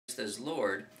as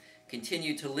Lord,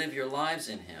 continue to live your lives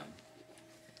in Him.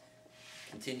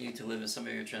 Continue to live, and some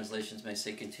of your translations may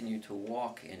say continue to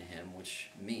walk in Him, which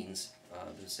means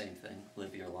the same thing,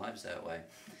 live your lives that way.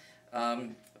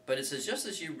 But it says, just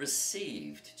as you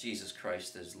received Jesus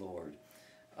Christ as Lord,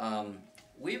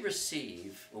 we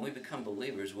receive, when we become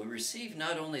believers, we receive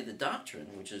not only the doctrine,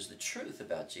 which is the truth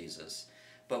about Jesus,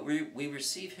 but we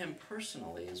receive Him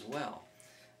personally as well.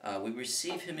 We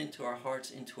receive Him into our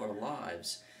hearts, into our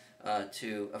lives,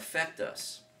 to affect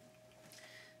us.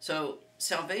 So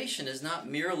salvation is not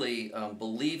merely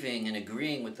believing and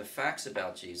agreeing with the facts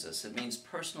about Jesus. It means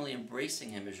personally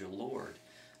embracing Him as your Lord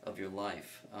of your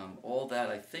life. All that,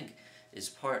 I think, is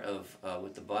part of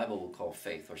what the Bible will call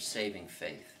faith, or saving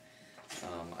faith.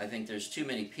 I think there's too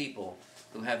many people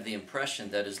who have the impression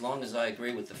that as long as I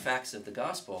agree with the facts of the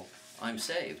gospel, I'm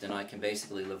saved, and I can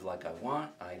basically live like I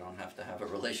want. I don't have to have a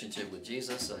relationship with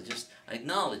Jesus. I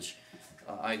acknowledge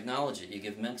it. You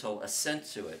give mental assent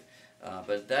to it.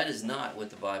 But that is not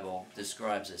what the Bible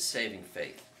describes as saving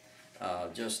faith.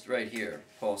 Just right here,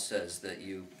 Paul says that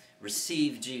you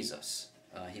receive Jesus.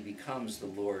 He becomes the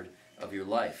Lord of your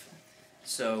life.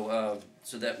 So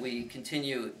that we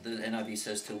continue, the NIV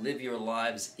says, to live your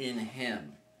lives in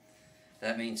Him.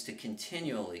 That means to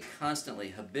continually, constantly,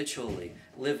 habitually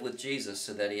live with Jesus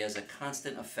so that He has a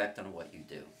constant effect on what you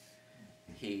do.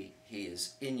 He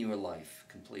is in your life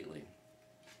completely.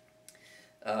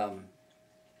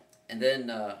 And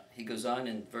then he goes on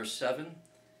in verse 7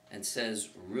 and says,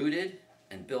 rooted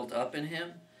and built up in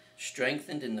Him,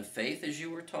 strengthened in the faith as you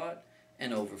were taught,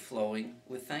 and overflowing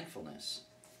with thankfulness.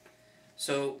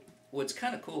 So what's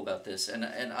kind of cool about this, and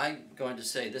I'm going to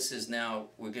say this is now,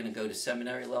 we're going to go to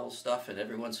seminary level stuff, and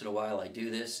every once in a while I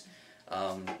do this.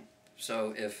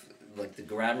 So if, like the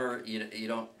grammar, you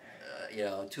don't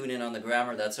tune in on the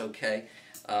grammar, that's okay.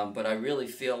 But I really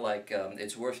feel like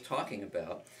it's worth talking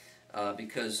about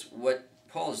because what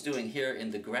Paul is doing here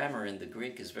in the grammar in the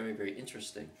Greek is very, very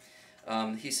interesting.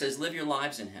 He says, live your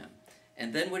lives in Him.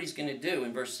 And then what he's going to do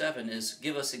in verse 7 is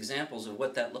give us examples of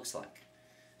what that looks like.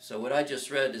 So what I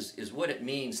just read is what it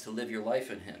means to live your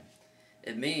life in Him.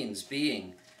 It means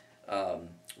being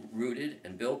rooted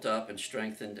and built up and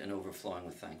strengthened and overflowing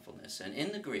with thankfulness. And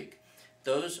in the Greek,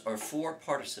 those are 4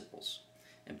 participles.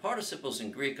 And participles in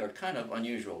Greek are kind of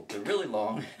unusual. They're really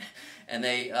long, and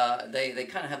they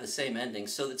kind of have the same ending,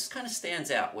 so it kind of stands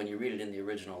out when you read it in the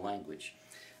original language.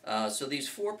 So these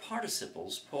 4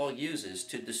 participles Paul uses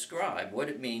to describe what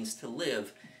it means to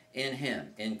live in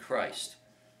Him, in Christ.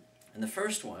 And the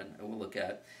first one we'll look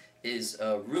at is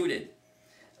rooted.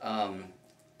 In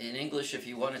English, if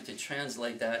you wanted to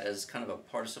translate that as kind of a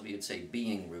participle, you'd say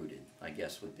being rooted, I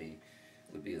guess would be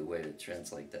the way to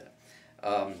translate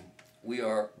that. We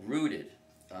are rooted,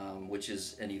 which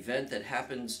is an event that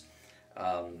happens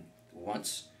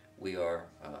once. We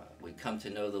come to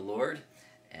know the Lord,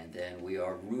 and then we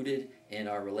are rooted in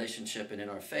our relationship and in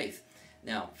our faith.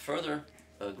 Now, further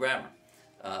grammar.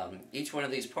 Each one of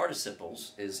these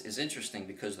participles is interesting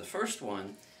because the first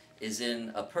one is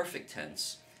in a perfect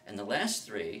tense, and the last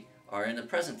 3 are in the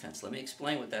present tense. Let me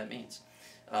explain what that means.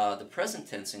 The present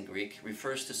tense in Greek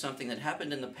refers to something that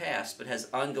happened in the past but has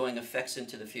ongoing effects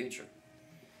into the future.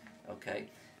 Okay?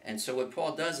 And so what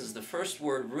Paul does is the first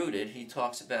word, rooted, he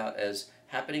talks about as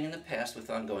happening in the past with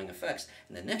ongoing effects.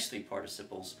 And the next 3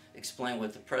 participles explain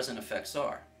what the present effects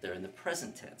are. They're in the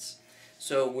present tense.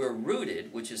 So we're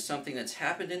rooted, which is something that's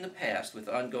happened in the past with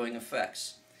ongoing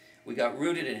effects. We got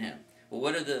rooted in Him. Well,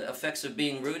 what are the effects of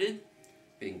being rooted?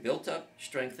 Being built up,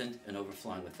 strengthened, and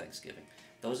overflowing with thanksgiving.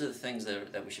 Those are the things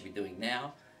that we should be doing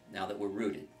now that we're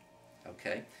rooted.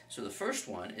 Okay? So the first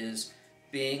one is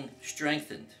being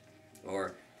strengthened,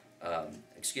 or,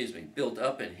 built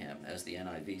up in Him, as the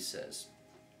NIV says.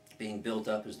 Being built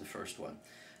up is the first one.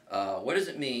 What does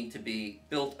it mean to be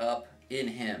built up in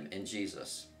Him, in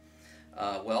Jesus?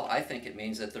 Well, I think it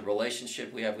means that the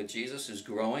relationship we have with Jesus is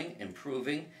growing,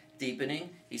 improving,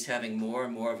 deepening. He's having more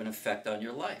and more of an effect on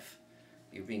your life.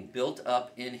 You're being built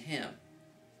up in Him.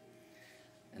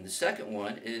 And the second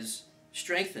one is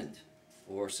strengthened,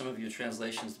 or some of your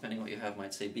translations, depending on what you have,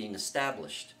 might say being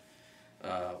established,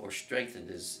 or strengthened.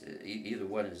 Either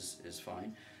one is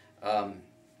fine.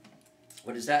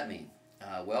 What does that mean?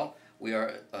 Well, we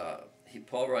are.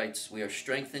 Paul writes, we are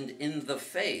strengthened in the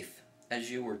faith as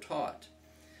you were taught.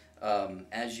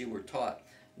 As you were taught.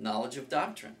 Knowledge of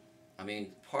doctrine. I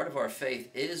mean, part of our faith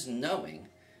is knowing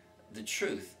the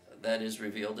truth that is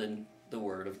revealed in the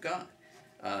Word of God.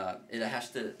 It has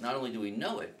to, not only do we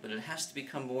know it, but it has to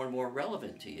become more and more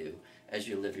relevant to you as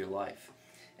you live your life.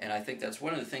 And I think that's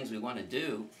one of the things we want to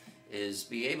do, is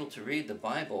be able to read the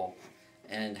Bible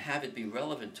and have it be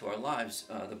relevant to our lives.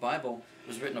 The Bible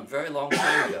was written a very long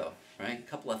time ago, right? A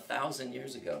couple of thousand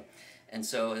years ago. And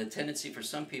so the tendency for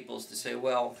some people is to say,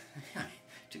 well,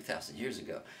 2,000 years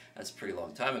ago, that's a pretty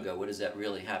long time ago. What does that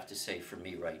really have to say for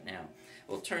me right now?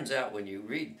 Well, it turns out when you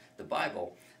read the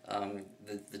Bible,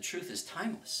 the truth is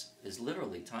timeless, is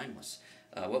literally timeless.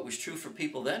 What was true for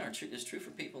people then is true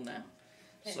for people now.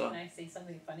 Can I say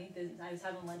something funny? I was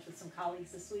having lunch with some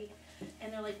colleagues this week,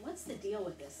 and they're like, what's the deal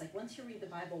with this? Like, once you read the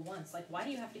Bible once, like, why do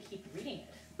you have to keep reading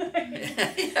it?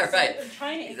 Yeah, right. So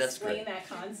trying to explain that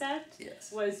concept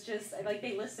was just, like,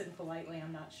 they listened politely.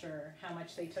 I'm not sure how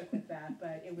much they took with that,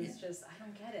 but it was just, I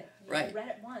don't get it. You read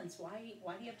it once. Why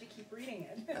do you have to keep reading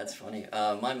it? That's funny.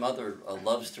 My mother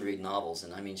loves to read novels,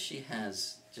 and I mean, she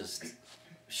has just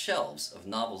shelves of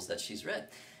novels that she's read.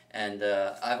 And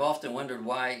I've often wondered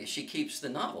why she keeps the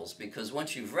novels, because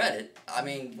once you've read it, I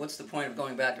mean, what's the point of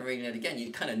going back and reading it again? You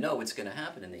kind of know what's going to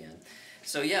happen in the end.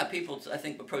 So yeah, people, I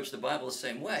think, approach the Bible the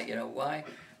same way. You know, why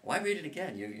read it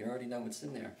again? You already know what's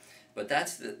in there. But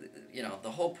that's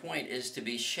the whole point is to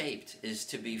be shaped, is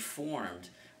to be formed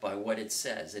by what it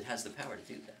says. It has the power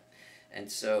to do that.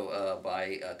 And so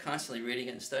by constantly reading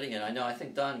it and studying it, I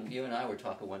think, Don, you and I were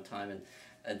talking one time,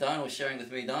 and Don was sharing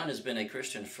with me, Don has been a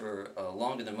Christian for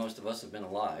longer than most of us have been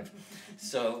alive.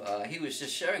 So he was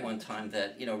just sharing one time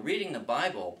that, reading the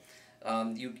Bible,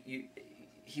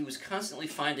 he was constantly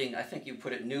finding, I think you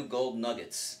put it, new gold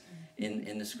nuggets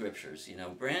in the scriptures,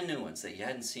 brand new ones that you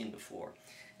hadn't seen before.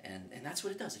 And that's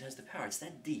what it does. It has the power. It's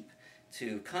that deep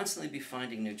to constantly be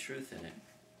finding new truth in it.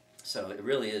 So it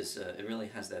really is, it really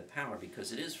has that power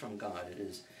because it is from God.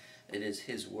 It is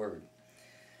His Word.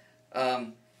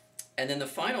 And then the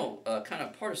final kind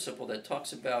of participle that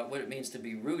talks about what it means to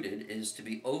be rooted is to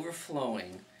be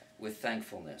overflowing with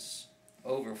thankfulness.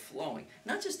 Overflowing.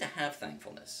 Not just to have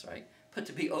thankfulness, right? But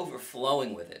to be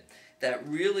overflowing with it. That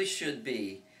really should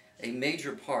be a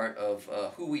major part of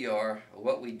who we are,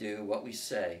 what we do, what we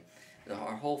say.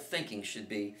 Our whole thinking should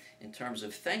be in terms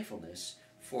of thankfulness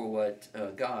for what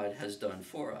God has done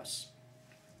for us.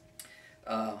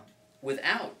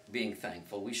 Without being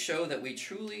thankful, we show that we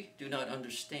truly do not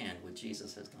understand what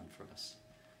Jesus has done for us.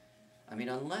 I mean,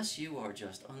 unless you are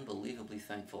just unbelievably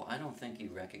thankful, I don't think you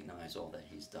recognize all that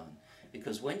He's done.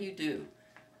 Because when you do,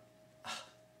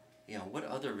 what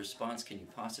other response can you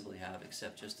possibly have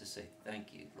except just to say,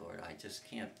 thank you, Lord. I just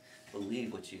can't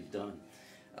believe what you've done.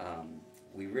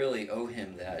 We really owe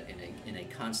Him that in a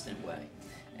constant way.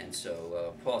 And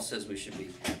so Paul says we should be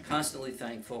constantly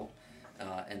thankful,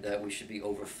 and that we should be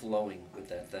overflowing with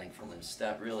that thankfulness.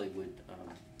 That really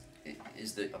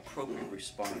is the appropriate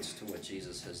response to what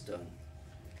Jesus has done.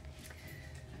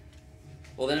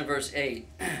 Well, then in verse 8,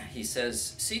 he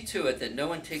says, "See to it that no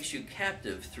one takes you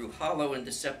captive through hollow and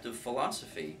deceptive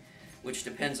philosophy, which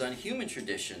depends on human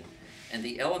tradition and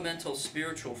the elemental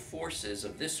spiritual forces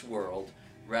of this world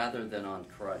rather than on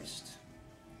Christ."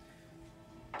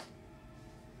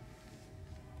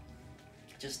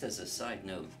 Just as a side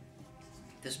note,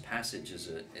 this passage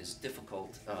is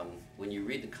difficult. When you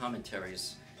read the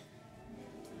commentaries,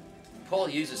 Paul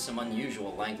uses some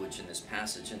unusual language in this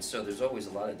passage, and so there's always a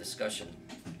lot of discussion.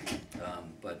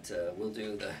 But we'll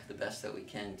do the best that we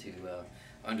can to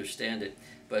understand it.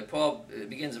 But Paul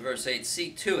begins in verse 8,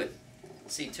 "See to it."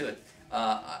 See to it.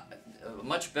 A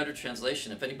much better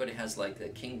translation, if anybody has like the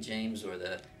King James or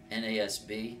the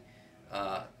NASB.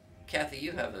 Kathy,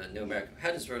 you have a New American.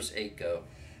 How does verse 8 go?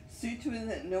 "See to it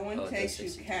that no one takes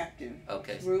you captive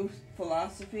through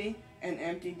philosophy and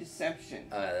empty deception."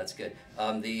 That's good.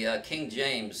 The King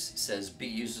James says,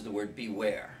 uses the word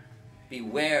beware.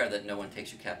 Beware that no one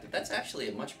takes you captive. That's actually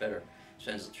a much better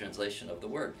translation of the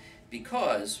word.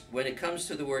 Because when it comes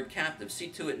to the word captive, see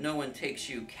to it no one takes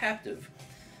you captive.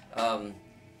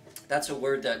 That's a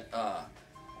word that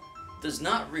does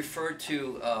not refer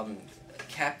to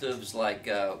captives like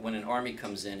when an army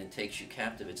comes in and takes you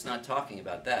captive. It's not talking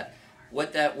about that.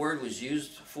 What that word was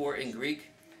used for in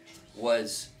Greek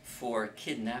was for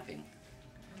kidnapping.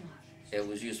 It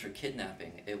was used for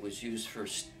kidnapping. It was used for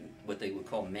what they would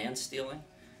call man-stealing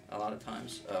a lot of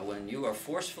times, when you are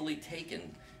forcefully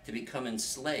taken to become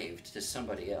enslaved to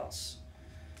somebody else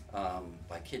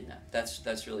by kidnap.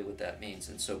 That's really what that means.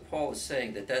 And so Paul is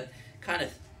saying that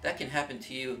can happen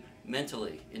to you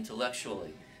mentally,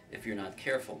 intellectually, if you're not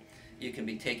careful. You can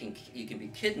be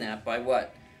kidnapped by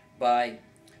what? By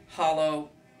hollow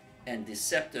and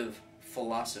deceptive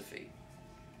philosophy.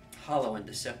 Hollow and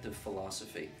deceptive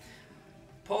philosophy.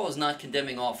 Paul is not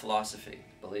condemning all philosophy,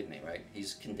 believe me, right?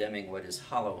 He's condemning what is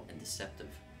hollow and deceptive,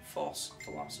 false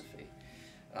philosophy.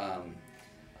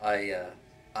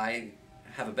 I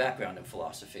have a background in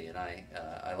philosophy, and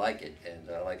I like it, and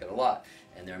I like it a lot.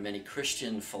 And there are many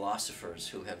Christian philosophers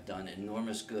who have done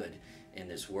enormous good in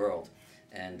this world.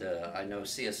 And I know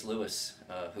C.S. Lewis,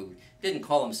 who didn't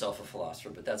call himself a philosopher,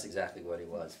 but that's exactly what he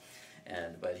was.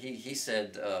 But he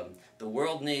said, the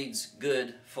world needs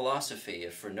good philosophy,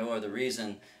 if for no other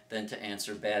reason than to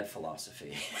answer bad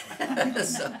philosophy.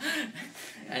 So,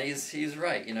 and he's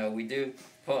right. You know, we do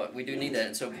need that.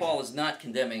 And so Paul is not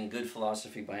condemning good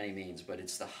philosophy by any means, but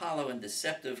it's the hollow and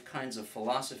deceptive kinds of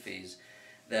philosophies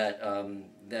that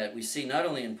that we see not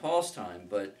only in Paul's time,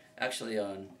 but actually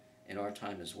in our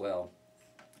time as well.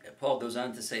 Paul goes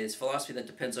on to say it's philosophy that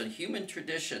depends on human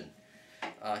tradition.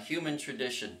 Human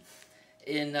tradition.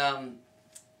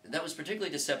 That was particularly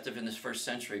deceptive in this first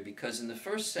century, because in the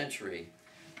first century,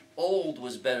 old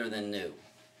was better than new.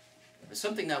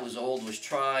 Something that was old was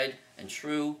tried and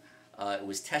true. It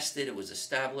was tested. It was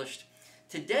established.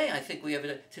 Today, I think we have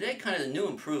it. Today, kind of the new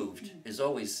improved is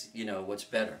always, you know, what's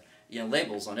better. You know,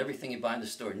 labels on everything you buy in the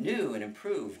store, new and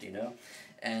improved. You know,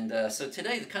 and so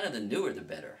today, kind of the newer the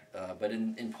better. But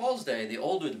in Paul's day, the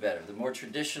older the better. The more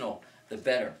traditional, the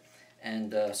better.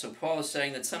 And so Paul is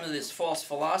saying that some of this false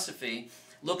philosophy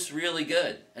looks really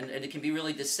good, and it can be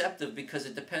really deceptive because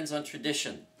it depends on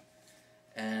tradition.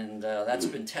 And that's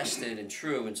been tested and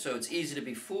true, and so it's easy to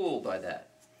be fooled by that.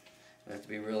 We have to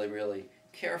be really, really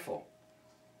careful.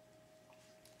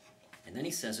 And then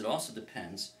he says it also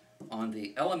depends on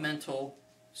the elemental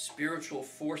spiritual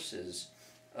forces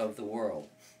of the world.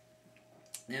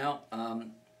 Now,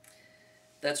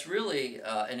 that's really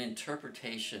an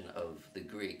interpretation of the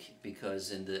Greek,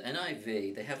 because in the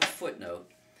NIV they have a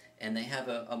footnote, and they have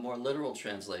a more literal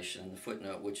translation in the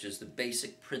footnote, which is the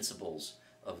basic principles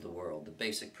of the world, the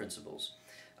basic principles.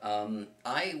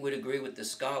 I would agree with the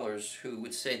scholars who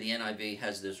would say the NIV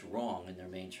has this wrong in their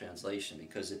main translation,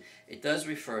 because it does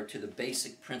refer to the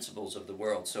basic principles of the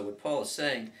world. So what Paul is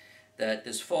saying, that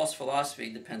this false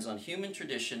philosophy depends on human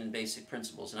tradition and basic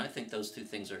principles, and I think those two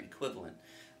things are equivalent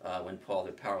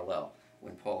they're parallel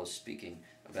when Paul is speaking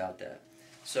about that.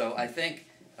 So I think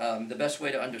the best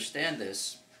way to understand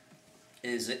this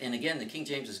is, and again, the King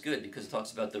James is good because it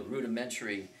talks about the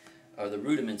rudimentary, or the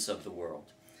rudiments of the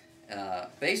world.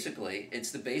 Basically,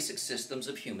 it's the basic systems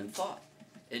of human thought.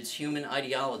 It's human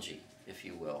ideology, if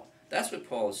you will. That's what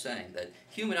Paul is saying, that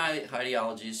human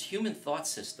ideologies, human thought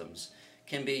systems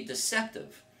can be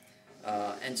deceptive.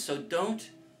 And so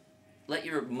don't let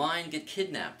your mind get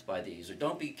kidnapped by these, or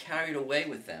don't be carried away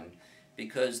with them,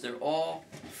 because they're all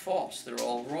false, they're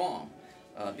all wrong.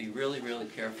 Be really, really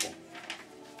careful.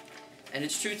 And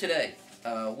it's true today.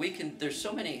 There's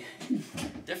so many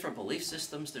different belief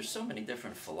systems, there's so many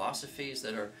different philosophies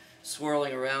that are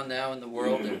swirling around now in the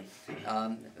world,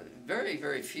 and very,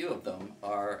 very few of them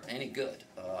are any good.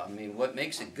 I mean, what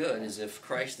makes it good is if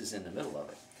Christ is in the middle of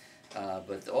it.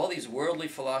 But all these worldly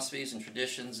philosophies and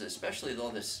traditions, especially all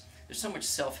this, there's so much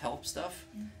self-help stuff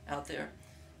out there.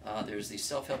 There's these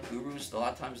self-help gurus. A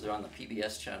lot of times they're on the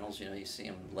PBS channels. You know, you see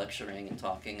them lecturing and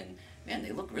talking, and man,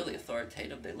 they look really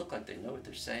authoritative. They look like they know what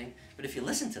they're saying. But if you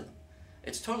listen to them,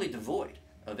 it's totally devoid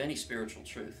of any spiritual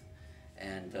truth.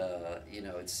 And you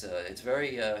know, it's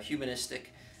very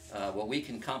humanistic, what we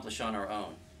can accomplish on our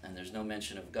own, and there's no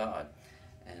mention of God.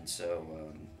 And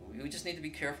so we just need to be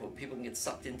careful. People can get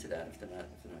sucked into that if they're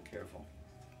not careful.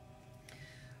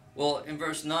 Well, in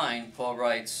verse 9, Paul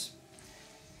writes,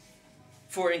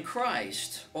 "For in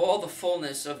Christ all the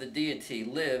fullness of the deity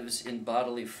lives in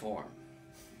bodily form."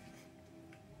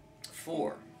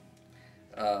 For.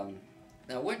 Now,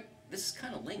 this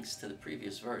kind of links to the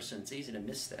previous verse, and it's easy to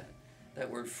miss that. That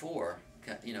word "for,"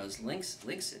 you know, links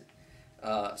it.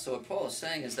 So what Paul is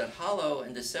saying is that hollow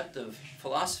and deceptive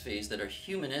philosophies that are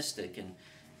humanistic and,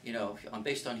 you know,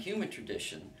 based on human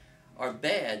tradition are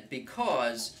bad,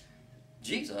 because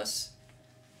Jesus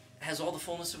has all the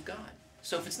fullness of God.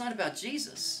 So if it's not about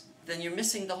Jesus, then you're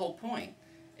missing the whole point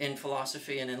in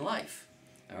philosophy and in life.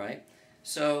 All right?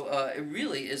 So it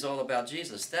really is all about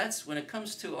Jesus. That's when it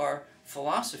comes to our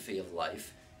philosophy of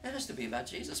life, it has to be about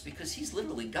Jesus, because he's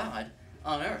literally God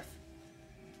on earth.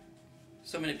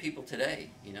 So many people today,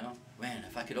 you know, man,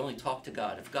 if I could only talk to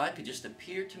God, if God could just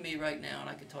appear to me right now and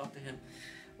I could talk to him.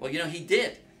 Well, you know, he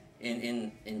did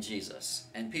in Jesus,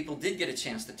 and people did get a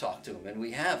chance to talk to him, and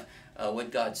we have what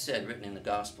God said written in the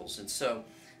Gospels. And so,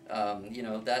 you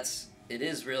know, it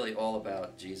is really all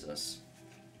about Jesus.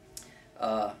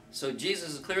 So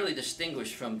Jesus is clearly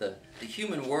distinguished from the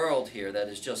human world here that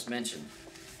is just mentioned.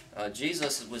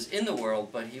 Jesus was in the world,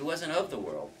 but he wasn't of the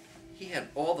world. He had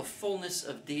all the fullness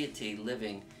of deity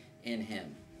living in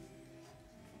him.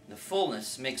 The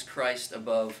fullness makes Christ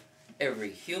above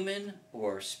every human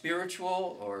or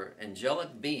spiritual or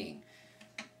angelic being,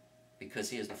 because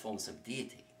he is the fullness of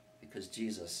deity, because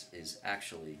Jesus is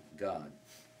actually God.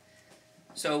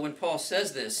 So when Paul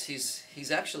says this,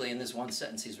 he's actually, in this one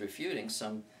sentence, he's refuting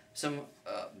some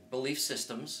belief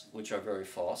systems which are very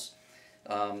false.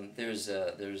 There's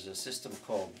a system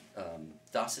called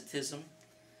Docetism,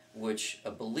 which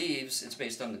believes, it's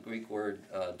based on the Greek word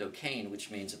dokein,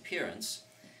 which means appearance,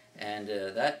 and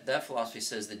that philosophy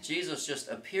says that Jesus just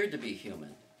appeared to be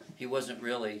human. He wasn't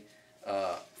really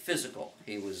physical.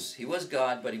 He was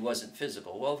God, but he wasn't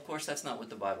physical. Well, of course, that's not what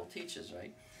the Bible teaches,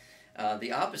 right?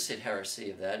 The opposite heresy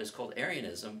of that is called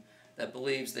Arianism, that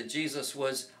believes that Jesus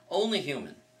was only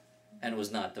human and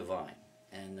was not divine.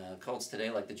 And cults today,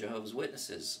 like the Jehovah's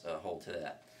Witnesses, hold to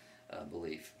that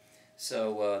belief.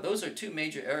 So those are two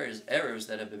major errors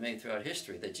that have been made throughout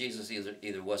history, that Jesus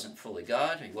either wasn't fully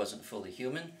God, or he wasn't fully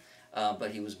human,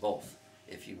 but he was both,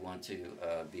 if you want to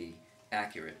be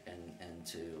accurate and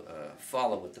to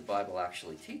follow what the Bible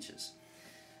actually teaches.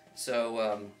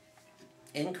 So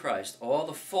in Christ, all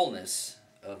the fullness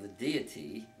of the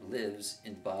deity lives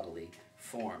in bodily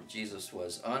form. Jesus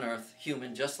was on earth,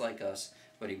 human, just like us,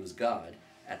 but he was God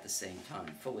at the same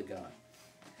time, fully God.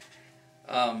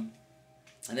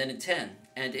 And then in 10,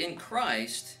 and in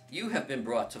Christ you have been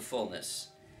brought to fullness.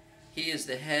 He is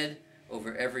the head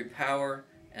over every power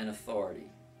and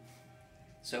authority.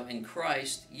 So in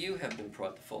Christ you have been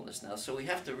brought to fullness. Now, so we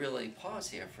have to really pause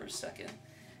here for a second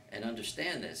and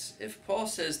understand this. If Paul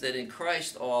says that in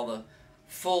Christ all the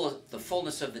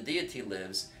fullness of the deity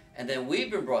lives, and then we've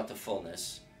been brought to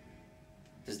fullness,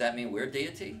 does that mean we're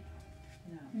deity?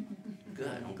 No.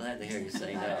 Good. I'm glad to hear you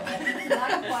say no.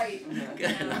 Not quite.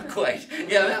 Good, not quite.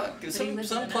 Yeah, well,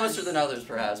 some closer than others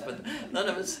perhaps, but none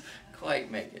of us quite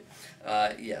make it.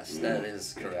 Yes, that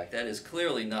is correct. That is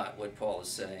clearly not what Paul is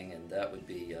saying, and that would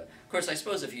be... of course, I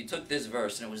suppose if you took this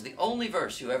verse, and it was the only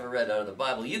verse you ever read out of the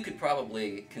Bible, you could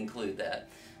probably conclude that.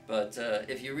 But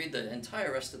if you read the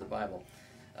entire rest of the Bible...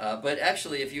 but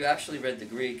actually, if you actually read the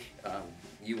Greek,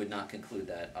 you would not conclude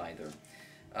that either.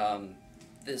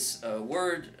 This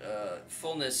word,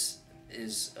 fullness,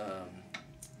 is...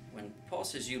 when Paul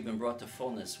says you've been brought to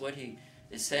fullness, what he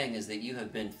is saying is that you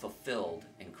have been fulfilled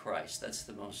in Christ. That's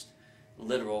the most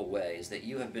literal way, is that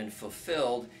you have been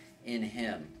fulfilled in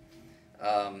him.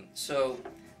 So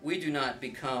we do not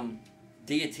become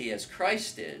deity as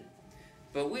Christ did,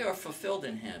 but we are fulfilled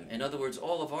in him. In other words,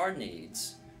 all of our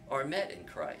needs are met in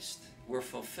Christ. We're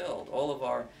fulfilled, all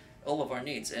of our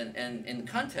needs. And in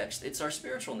context, it's our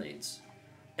spiritual needs.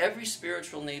 Every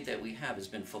spiritual need that we have has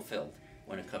been fulfilled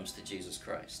when it comes to Jesus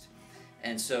Christ.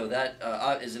 And so that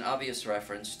is an obvious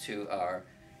reference to our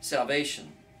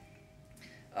salvation.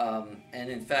 And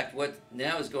in fact, what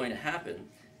now is going to happen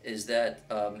is that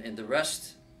in the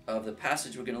rest of the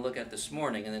passage we're going to look at this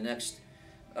morning, in the next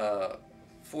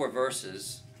 4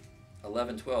 verses,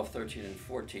 11, 12, 13, and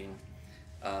 14,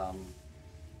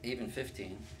 even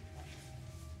 15,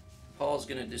 Paul is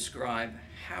going to describe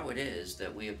how it is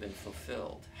that we have been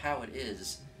fulfilled, how it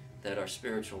is that our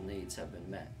spiritual needs have been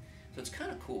met. So it's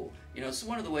kind of cool. You know, it's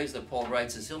one of the ways that Paul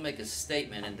writes is he'll make a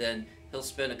statement and then he'll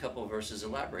spend a couple of verses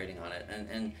elaborating on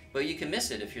it. But you can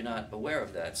miss it if you're not aware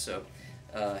of that. So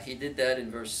he did that in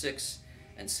verse 6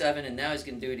 and 7, and now he's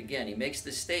going to do it again. He makes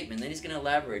this statement, then he's going to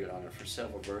elaborate on it for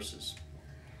several verses,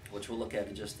 which we'll look at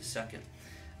in just a second.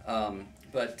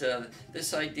 But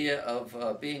this idea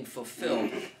of being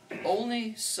fulfilled,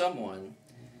 only someone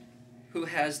who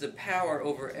has the power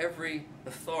over every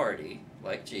authority,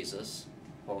 like Jesus,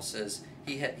 Paul says,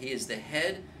 he is the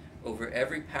head over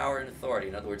every power and authority.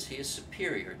 In other words, he is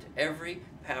superior to every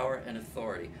power and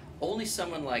authority. Only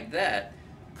someone like that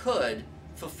could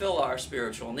fulfill our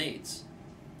spiritual needs.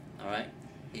 All right?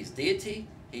 He's deity.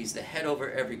 He's the head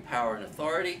over every power and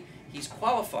authority. He's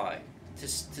qualified to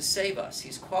save us.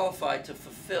 He's qualified to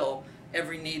fulfill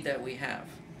every need that we have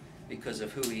because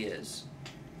of who he is.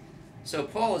 So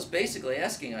Paul is basically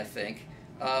asking, I think,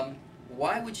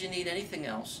 why would you need anything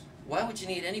else? Why would you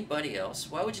need anybody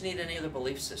else? Why would you need any other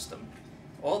belief system?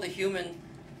 All the human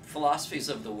philosophies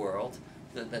of the world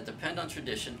that depend on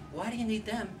tradition, why do you need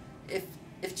them if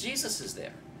Jesus is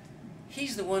there?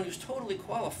 He's the one who's totally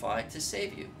qualified to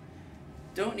save you.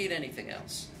 Don't need anything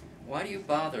else. Why do you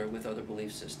bother with other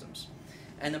belief systems?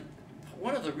 And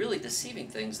one of the really deceiving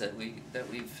things that we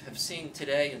have seen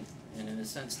today, and in a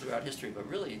sense throughout history, but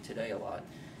really today a lot,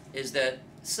 is that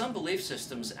some belief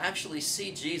systems actually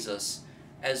see Jesus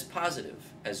as positive,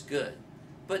 as good,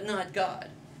 but not God.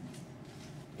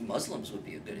 Muslims would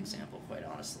be a good example, quite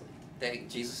honestly.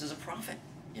 Jesus is a prophet,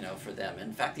 you know, for them.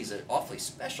 In fact, he's an awfully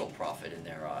special prophet in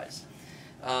their eyes.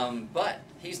 But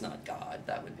he's not God.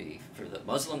 That would be, for the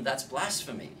Muslim, that's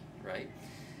blasphemy, right?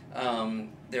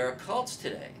 There are cults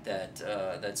today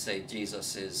that say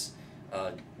Jesus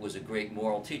was a great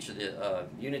moral teacher. The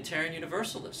Unitarian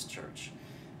Universalist Church,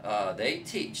 they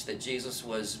teach that Jesus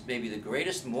was maybe the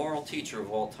greatest moral teacher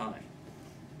of all time,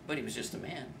 but he was just a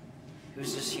man. He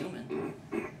was just human.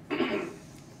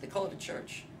 They call it a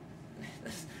church.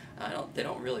 They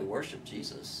don't really worship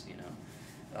Jesus, you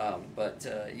know. But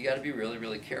you got to be really,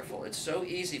 really careful. It's so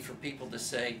easy for people to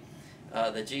say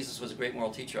that Jesus was a great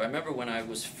moral teacher. I remember when I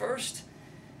was first,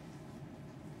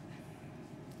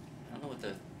 I don't know what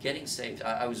the, getting saved.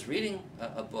 I was reading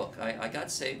a book. I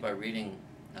got saved by reading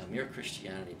Mere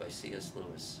Christianity by C.S.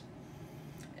 Lewis.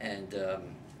 And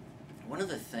one of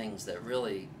the things that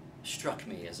really struck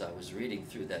me as I was reading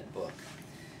through that book,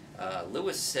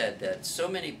 Lewis said that so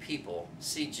many people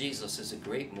see Jesus as a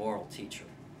great moral teacher.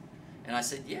 And I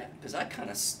said, yeah, because I kind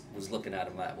of was looking at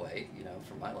him that way, you know,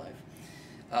 for my life.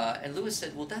 And Lewis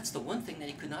said, well, that's the one thing that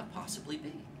he could not possibly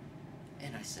be.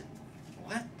 And I said,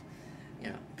 what? You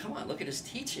know, come on, look at his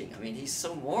teaching. I mean, he's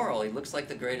so moral. He looks like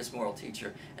the greatest moral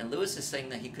teacher. And Lewis is saying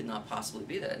that he could not possibly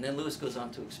be that. And then Lewis goes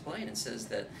on to explain and says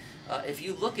that if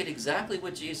you look at exactly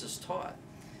what Jesus taught,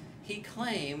 he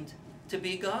claimed to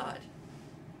be God.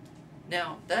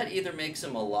 Now, that either makes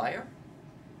him a liar,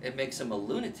 it makes him a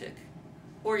lunatic,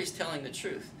 or he's telling the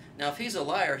truth. Now, if he's a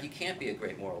liar, he can't be a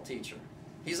great moral teacher.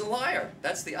 He's a liar.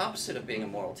 That's the opposite of being a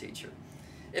moral teacher.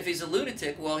 If he's a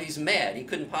lunatic, well, he's mad. He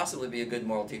couldn't possibly be a good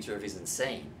moral teacher if he's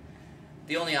insane.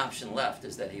 The only option left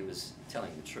is that he was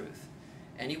telling the truth.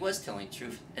 And he was telling the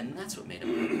truth, and that's what made him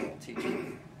a good moral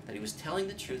teacher. That he was telling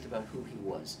the truth about who he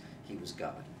was. He was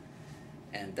God.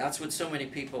 And that's what so many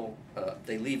people,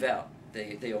 they leave out.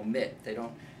 They omit. They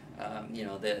don't, you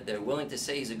know, they're willing to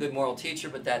say he's a good moral teacher,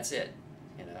 but that's it.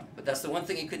 You know, but that's the one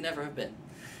thing he could never have been.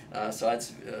 So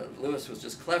Lewis was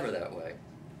just clever that way.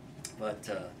 But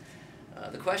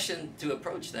the question to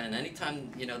approach then,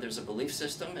 anytime, you know, there's a belief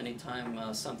system,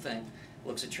 anytime something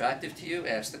looks attractive to you,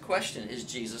 ask the question, is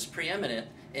Jesus preeminent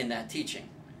in that teaching?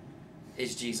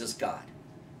 Is Jesus God?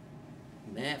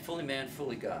 Man,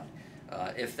 fully God.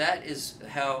 If that is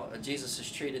how Jesus is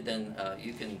treated, then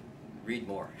you can read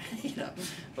more, you know.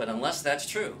 But unless that's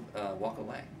true, walk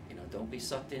away. You know, don't be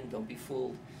sucked in, don't be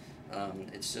fooled.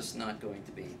 It's just not going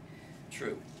to be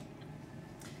true.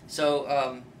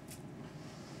 So,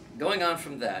 going on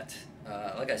from that,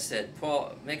 like I said,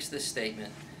 Paul makes this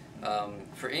statement,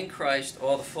 for in Christ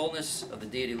all the fullness of the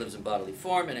deity lives in bodily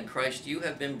form, and in Christ you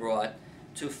have been brought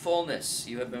to fullness.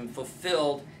 You have been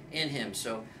fulfilled in him.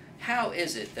 So how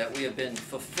is it that we have been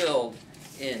fulfilled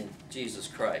in Jesus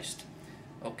Christ?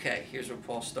 Okay, here's where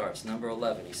Paul starts. Number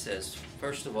 11, he says,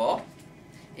 first of all,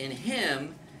 in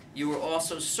him you were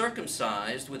also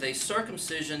circumcised with a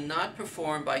circumcision not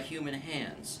performed by human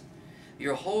hands.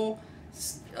 Your whole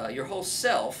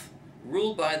self,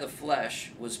 ruled by the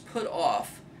flesh, was put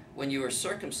off when you were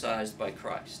circumcised by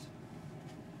Christ.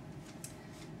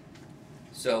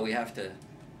 So we have to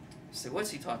say, what's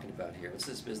he talking about here? What's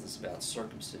this business about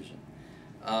circumcision?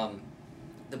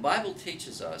 The Bible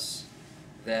teaches us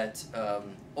that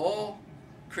all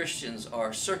Christians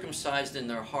are circumcised in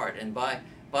their heart, and by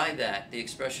that the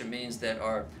expression means that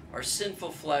our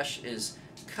sinful flesh is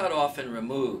cut off and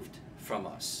removed from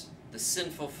us. The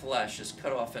sinful flesh is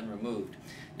cut off and removed.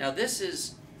 Now this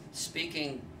is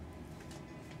speaking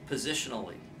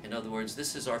positionally. In other words,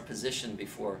 this is our position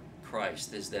before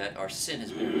Christ, is that our sin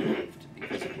has been removed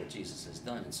because of what Jesus has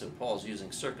done. And so Paul's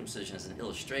using circumcision as an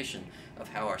illustration of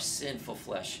how our sinful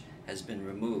flesh has been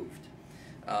removed.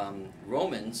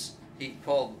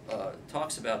 Paul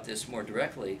talks about this more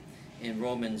directly in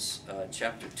Romans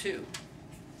chapter 2.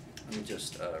 Let me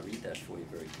just read that for you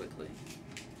very quickly.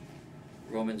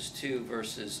 Romans 2,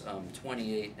 verses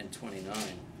 28 and 29.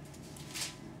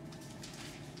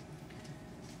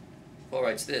 Paul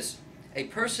writes this, a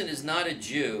person is not a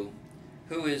Jew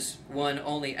who is one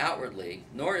only outwardly,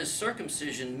 nor is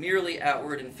circumcision merely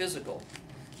outward and physical.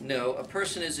 No, a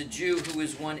person is a Jew who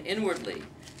is one inwardly,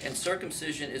 and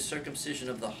circumcision is circumcision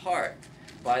of the heart,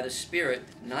 by the Spirit,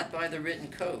 not by the written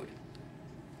code.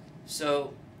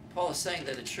 So, Paul is saying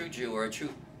that a true Jew, or a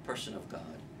true person of God,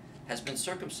 has been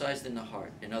circumcised in the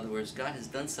heart. In other words, God has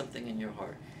done something in your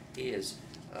heart. He has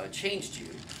changed you.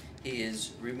 He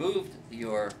has removed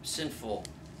your sinful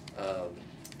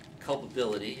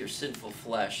culpability, your sinful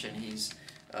flesh, and he's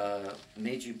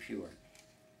made you pure.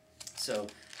 So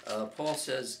Paul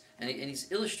says, and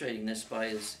he's illustrating this by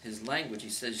his language. He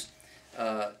says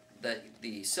that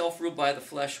the self-ruled by the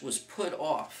flesh was put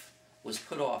off.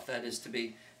 That is to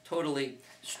be totally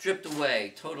stripped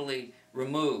away, totally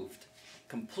removed,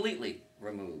 completely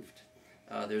removed.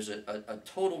 There's a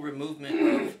total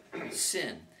removement of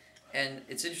sin. And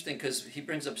it's interesting because he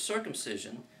brings up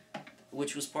circumcision,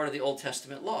 which was part of the Old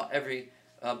Testament law. Every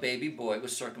baby boy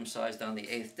was circumcised on the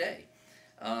 8th day.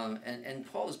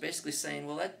 And Paul is basically saying,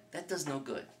 well, that does no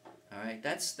good. All right?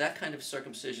 That kind of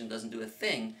circumcision doesn't do a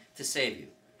thing to save you.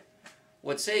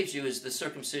 What saves you is the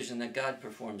circumcision that God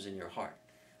performs in your heart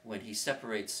when he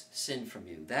separates sin from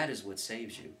you. That is what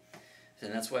saves you.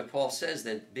 And that's why Paul says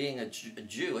that being a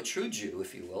Jew, a true Jew,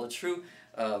 if you will, a true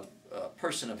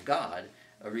person of God,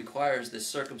 requires this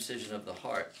circumcision of the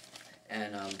heart.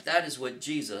 And that is what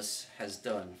Jesus has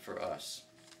done for us.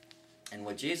 And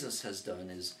what Jesus has done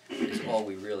is all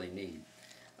we really need.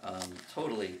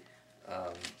 Totally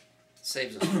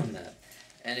saves us from that.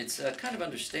 And it's kind of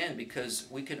understand because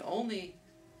we can only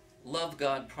love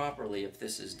God properly if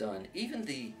this is done. Even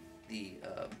the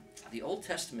Old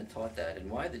Testament taught that, and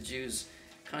why the Jews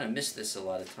kind of miss this a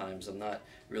lot of times, I'm not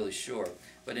really sure.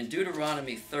 But in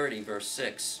Deuteronomy 30, verse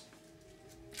 6,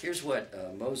 here's what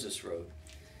Moses wrote.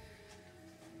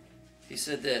 He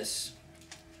said this: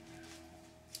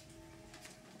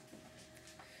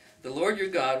 "The Lord your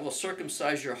God will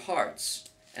circumcise your hearts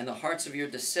and the hearts of your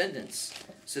descendants,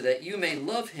 so that you may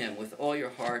love him with all your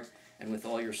heart and with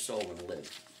all your soul and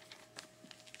live."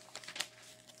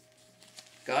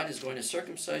 God is going to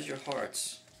circumcise your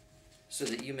hearts so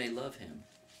that you may love him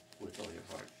with all your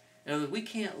heart. In other words, we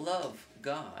can't love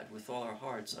God with all our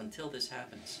hearts until this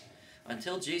happens.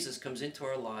 Until Jesus comes into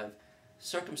our life,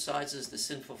 circumcises the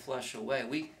sinful flesh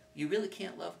away, you really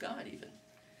can't love God even.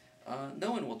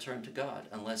 No one will turn to God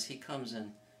unless he comes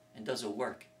in and does a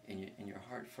work in your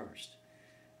heart first.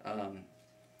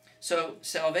 So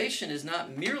salvation is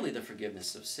not merely the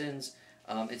forgiveness of sins.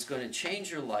 It's going to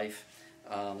change your life.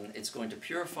 It's going to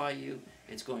purify you.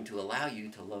 It's going to allow you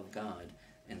to love God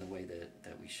in the way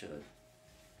that we should.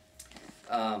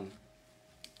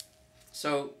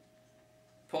 So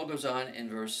Paul goes on in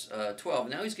verse 12.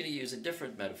 Now he's going to use a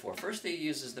different metaphor. First he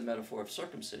uses the metaphor of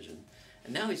circumcision,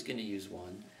 and now he's going to use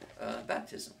one,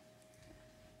 baptism.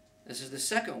 This is the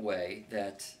second way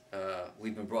that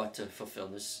we've been brought to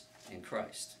fulfillment in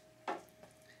Christ.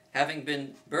 Having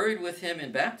been buried with him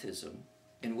in baptism,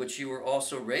 in which you were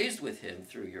also raised with him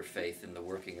through your faith in the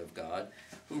working of God,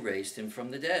 who raised him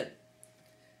from the dead.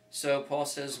 So Paul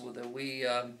says that we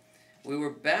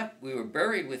were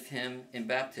buried with him in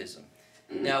baptism.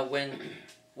 Now, when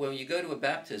you go to a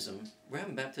baptism, we're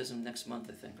having baptism next month,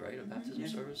 I think, right? A baptism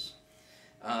service.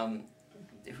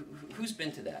 Who's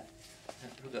been to that?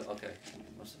 Okay,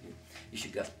 most of you. You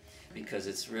should go, because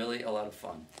it's really a lot of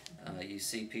fun. You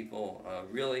see people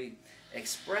really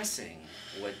expressing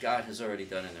what God has already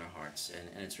done in their hearts,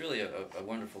 and it's really a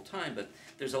wonderful time. But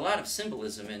there's a lot of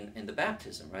symbolism in the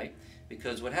baptism, right?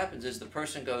 Because what happens is the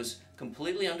person goes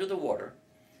completely under the water,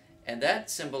 and that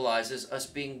symbolizes us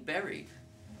being buried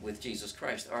with Jesus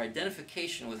Christ, our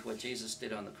identification with what Jesus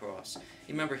did on the cross.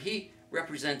 Remember, he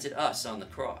represented us on the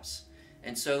cross,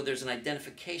 and so there's an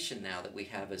identification now that we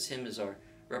have as him as our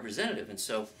representative. And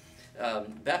so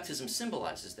baptism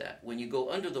symbolizes that. When you go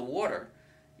under the water,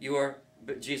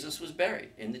 Jesus was buried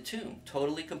in the tomb,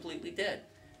 totally, completely dead.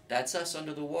 That's us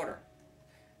under the water.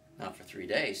 Not for 3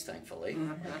 days, thankfully.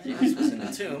 Jesus was in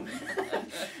the tomb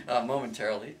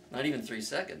momentarily, not even 3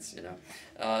 seconds, you know.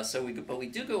 But we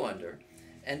do go under,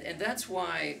 and that's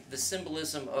why the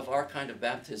symbolism of our kind of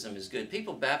baptism is good.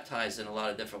 People baptize in a lot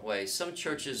of different ways. Some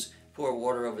churches pour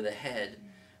water over the head.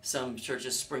 Some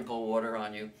churches sprinkle water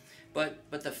on you.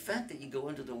 But the fact that you go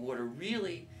under the water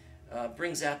really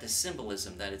brings out the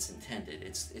symbolism that it's intended.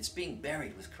 It's being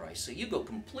buried with Christ. So you go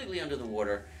completely under the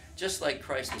water, just like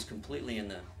Christ was completely in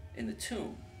the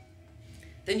tomb.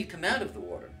 Then you come out of the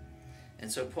water.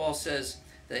 And so Paul says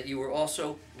that you were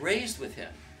also raised with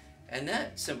him. And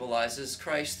that symbolizes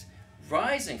Christ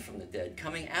rising from the dead,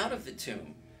 coming out of the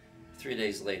tomb 3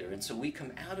 days later. And so we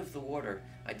come out of the water,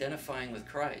 identifying with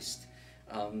Christ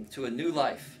to a new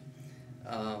life.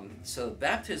 So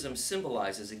baptism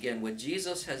symbolizes, again, what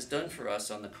Jesus has done for us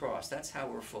on the cross. That's how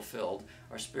we're fulfilled.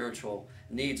 Our spiritual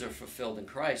needs are fulfilled in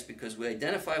Christ because we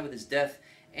identify with his death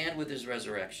and with his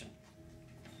resurrection.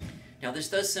 Now, this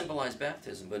does symbolize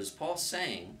baptism, but is Paul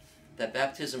saying that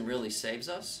baptism really saves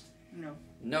us? No.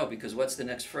 No, because what's the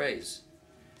next phrase?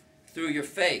 Through your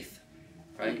faith,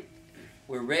 right?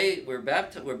 We're buried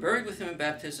with him in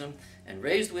baptism and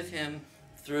raised with him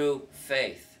through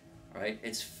faith, right?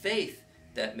 It's faith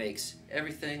that makes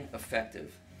everything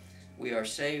effective. We are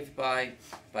saved by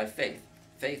faith.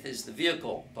 Faith is the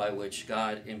vehicle by which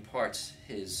God imparts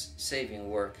his saving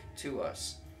work to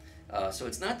us. So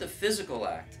it's not the physical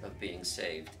act of being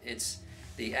saved. It's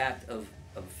the act of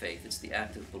of faith. It's the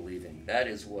act of believing. That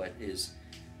is what is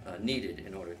needed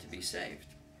in order to be saved.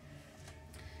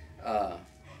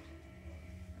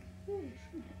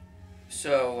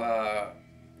 So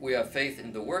we have faith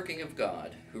in the working of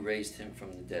God who raised him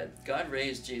from the dead. God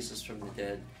raised Jesus from the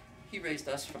dead. He raised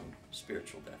us from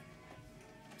spiritual death.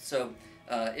 So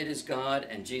it is God,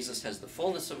 and Jesus has the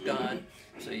fullness of God.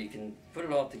 So you can put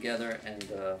it all together, and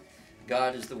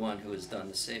God is the one who has done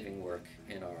the saving work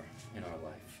in our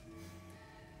life.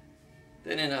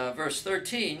 Then in verse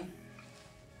 13,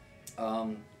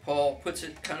 Paul puts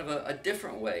it kind of a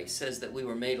different way. He says that we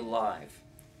were made alive.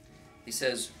 He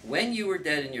says, when you were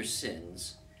dead in your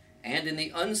sins and in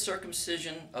the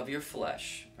uncircumcision of your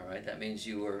flesh, all right, that means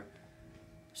you were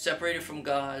separated from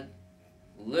God,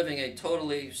 living a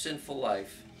totally sinful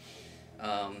life,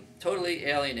 totally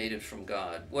alienated from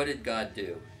God. What did God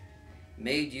do?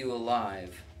 Made you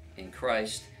alive in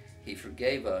Christ. He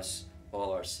forgave us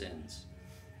all our sins.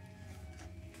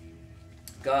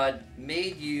 God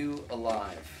made you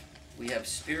alive. We have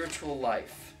spiritual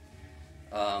life.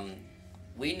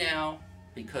 We now,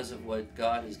 because of what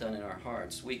God has done in our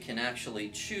hearts, we can actually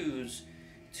choose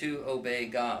to obey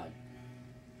God.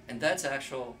 And that's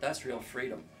real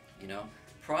freedom, you know.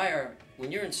 Prior,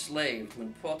 when you're enslaved,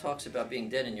 when Paul talks about being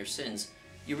dead in your sins,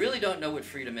 you really don't know what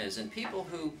freedom is. And people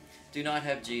who do not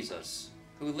have Jesus,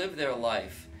 who live their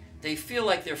life, they feel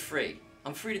like they're free.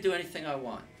 I'm free to do anything I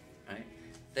want, right?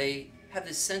 They have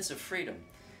this sense of freedom,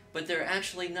 but they're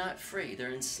actually not free.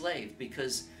 They're enslaved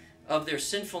because of their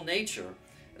sinful nature.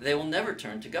 They will never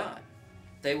turn to God.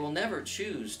 They will never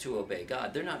choose to obey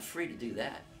God. They're not free to do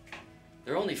that.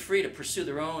 They're only free to pursue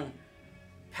their own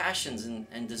passions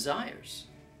and desires.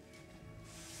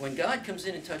 When God comes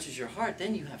in and touches your heart,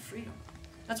 then you have freedom.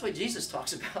 That's why Jesus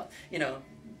talks about, you know,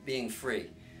 being free.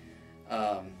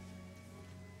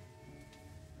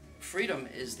 Freedom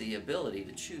is the ability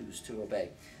to choose to obey.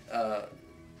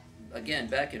 Again,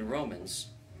 back in Romans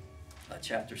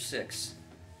chapter 6,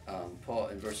 Paul,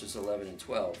 in verses 11 and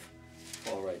 12,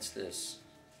 Paul writes this.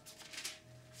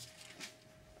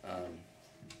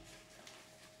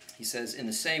 He says, in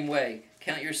the same way,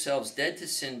 count yourselves dead to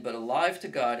sin, but alive to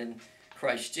God in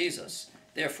Christ Jesus.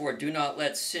 Therefore, do not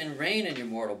let sin reign in your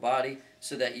mortal body,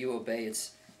 so that you obey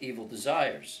its evil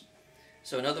desires.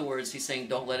 So in other words, he's saying,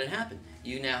 don't let it happen.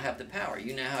 You now have the power.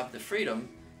 You now have the freedom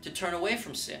to turn away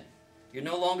from sin. You're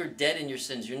no longer dead in your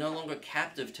sins. You're no longer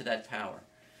captive to that power.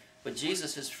 But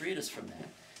Jesus has freed us from that.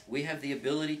 We have the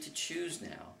ability to choose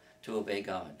now to obey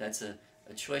God. That's a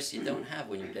choice you don't have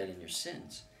when you're dead in your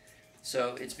sins.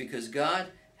 So it's because God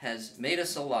has made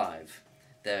us alive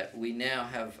that we now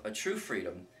have a true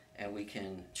freedom and we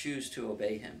can choose to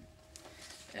obey him.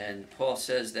 And Paul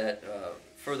says that,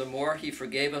 furthermore, he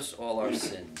forgave us all our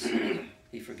sins.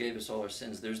 He forgave us all our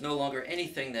sins. There's no longer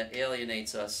anything that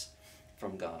alienates us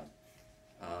from God.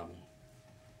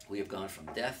 We have gone from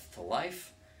death to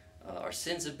life. Our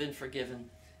sins have been forgiven,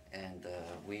 and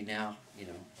we now, you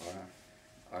know,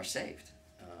 are saved.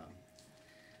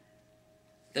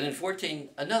 Then in 14,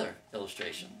 another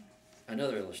illustration.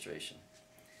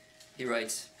 He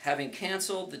writes, having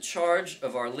canceled the charge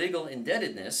of our legal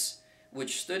indebtedness,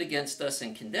 which stood against us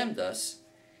and condemned us,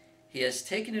 he has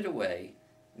taken it away,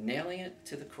 nailing it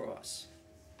to the cross.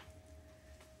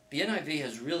 The NIV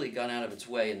has really gone out of its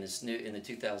way in the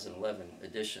 2011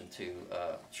 edition to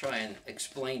try and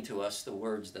explain to us the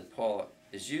words that Paul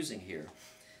is using here.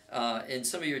 In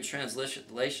some of your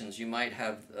translations, you might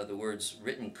have the words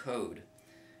written code.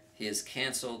 He has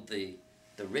canceled the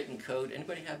written code.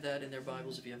 Anybody have that in their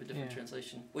Bibles if you have a different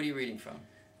translation? What are you reading from?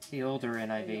 The older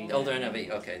NIV. The older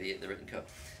NIV, okay, the written code.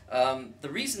 The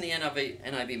reason the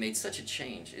NIV made such a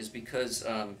change is because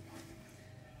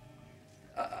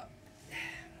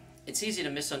it's easy to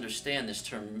misunderstand this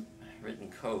term written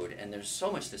code, and there's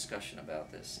so much discussion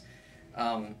about this.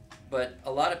 But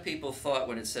a lot of people thought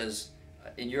when it says,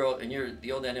 the old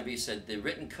NIV said the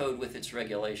written code with its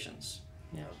regulations.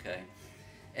 Yeah. Okay?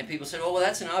 And people said, oh, well,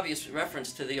 that's an obvious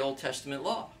reference to the Old Testament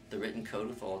law, the written code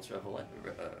with all its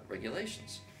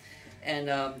regulations. And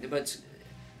but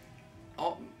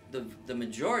the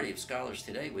majority of scholars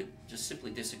today would just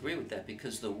simply disagree with that,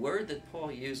 because the word that Paul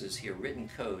uses here, written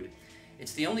code,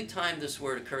 it's the only time this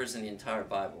word occurs in the entire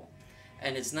Bible.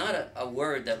 And it's not a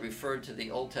word that referred to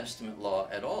the Old Testament law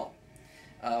at all.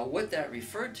 What that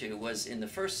referred to was, in the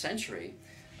first century,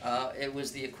 it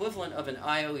was the equivalent of an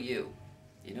IOU.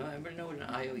 You know, everybody know what an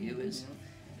IOU is?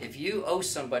 If you owe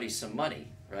somebody some money,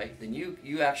 right, then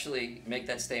you actually make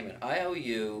that statement, I owe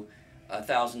you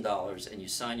 $1,000, and you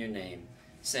sign your name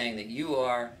saying that you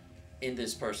are in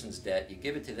this person's debt. You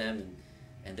give it to them,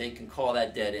 and they can call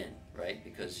that debt in, right?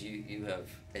 Because you have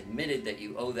admitted that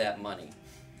you owe that money.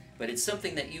 But it's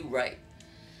something that you write.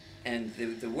 And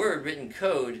the word written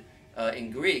code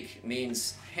in Greek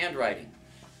means handwriting.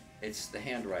 It's the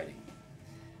handwriting.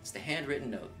 It's the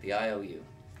handwritten note, the IOU.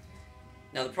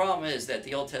 Now the problem is that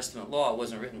the Old Testament law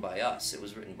wasn't written by us. It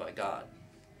was written by God.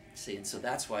 See, and so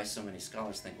that's why so many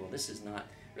scholars think, well, this is not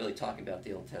really talking about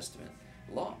the Old Testament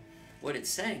law. What it's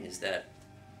saying is that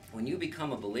when you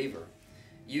become a believer,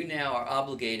 you now are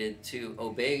obligated to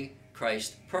obey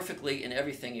Christ perfectly in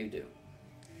everything you do.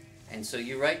 And so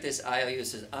you write this IOU, it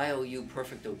says, I owe you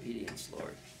perfect obedience,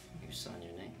 Lord. You sign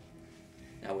your name.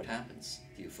 Now what happens?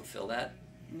 Do you fulfill that?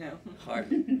 No.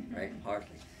 Hardly, right?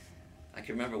 Hardly. I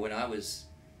can remember when I was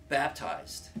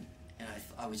baptized, and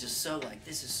I was just so like,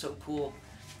 this is so cool.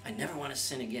 I never want to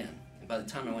sin again. And by the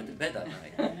time I went to bed that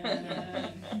night,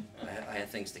 I had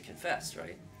things to confess,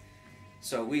 right?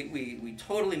 So we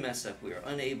totally mess up. We are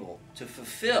unable to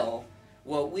fulfill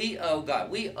what we owe God.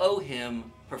 We owe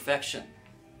Him perfection.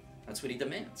 That's what He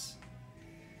demands.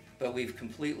 But we've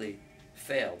completely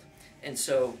failed. And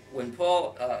so when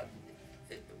Paul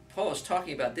is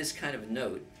talking about this kind of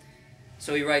note,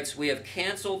 so he writes, we have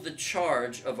canceled the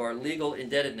charge of our legal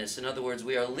indebtedness. In other words,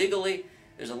 we are legally,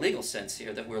 there's a legal sense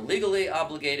here, that we're legally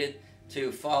obligated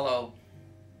to follow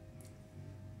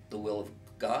the will of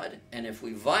God. And if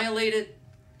we violate it,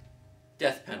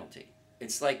 death penalty.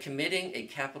 It's like committing a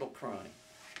capital crime.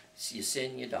 You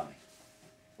sin, you die.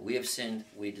 We have sinned,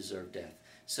 we deserve death.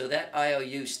 So that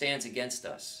IOU stands against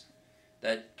us.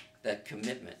 That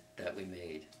commitment that we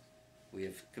made.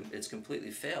 It's completely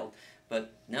failed.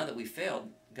 But now that we failed,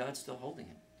 God's still holding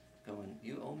him, going,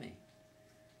 you owe me.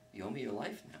 You owe me your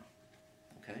life now.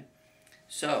 Okay?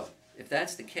 So, if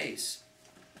that's the case,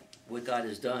 what God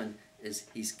has done is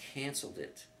He's canceled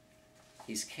it.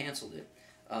 He's canceled it.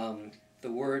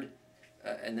 The word,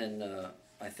 and then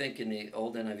I think in the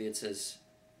old NIV it says,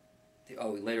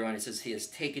 later on it says, He has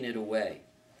taken it away.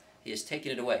 He has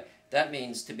taken it away. That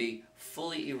means to be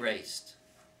fully erased.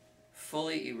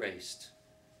 Fully erased.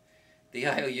 The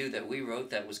IOU that we wrote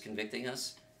that was convicting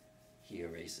us, He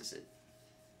erases it.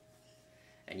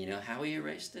 And you know how He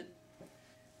erased it?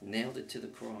 Nailed it to the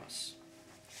cross.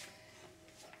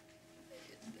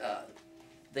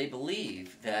 They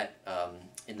believe that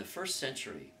in the first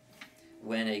century,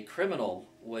 when a criminal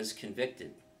was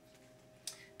convicted,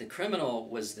 the criminal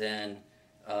was then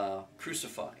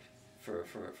crucified for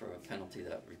a penalty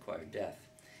that required death.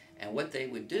 And what they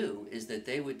would do is that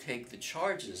they would take the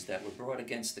charges that were brought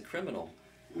against the criminal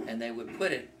and they would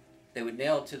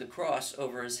nail it to the cross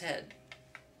over his head.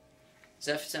 Does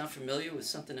that sound familiar with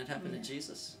something that happened to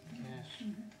Jesus? Yes.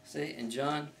 See, in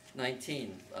John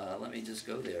 19, let me just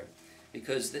go there.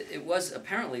 Because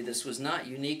apparently this was not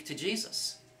unique to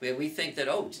Jesus. We think that,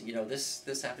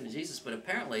 this happened to Jesus, but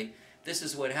apparently this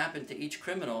is what happened to each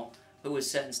criminal who was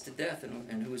sentenced to death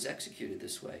and who was executed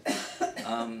this way.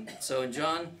 So in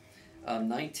John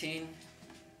 19,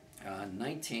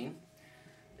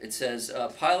 it says,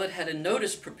 Pilate had a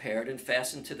notice prepared and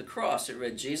fastened to the cross. It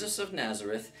read, Jesus of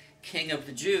Nazareth, King of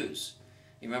the Jews.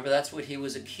 You remember that's what he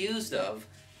was accused of.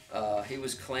 He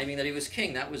was claiming that he was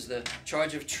king. That was the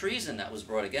charge of treason that was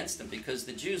brought against him, because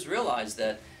the Jews realized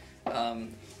that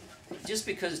just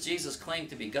because Jesus claimed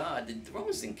to be God, the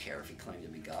Romans didn't care if he claimed to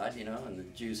be God, and the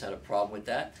Jews had a problem with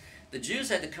that. The Jews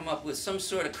had to come up with some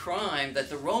sort of crime that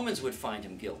the Romans would find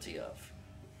him guilty of.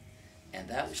 And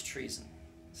that was treason,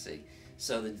 see.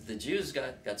 So the Jews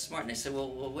got smart, and they said,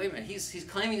 well, wait a minute, he's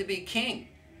claiming to be king.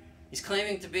 He's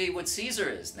claiming to be what Caesar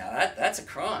is. Now, that's a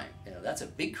crime. That's a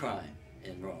big crime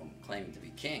in Rome, claiming to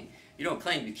be king. You don't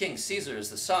claim to be king. Caesar is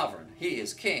the sovereign. He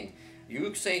is king.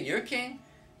 You saying you're king?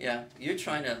 Yeah, you're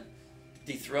trying to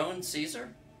dethrone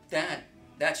Caesar?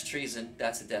 That's treason.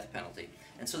 That's a death penalty.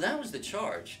 And so that was the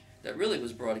charge that really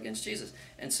was brought against Jesus.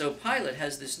 And so Pilate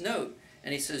has this note,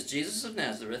 and he says, Jesus of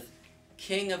Nazareth,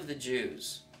 King of the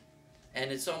Jews.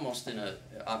 And it's almost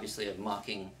obviously a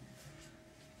mocking.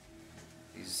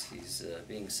 He's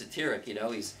being satiric,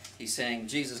 He's saying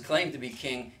Jesus claimed to be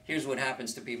king. Here's what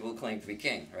happens to people who claim to be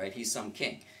king, right? He's some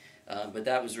king. But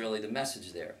that was really the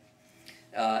message there.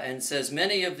 And it says,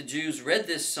 many of the Jews read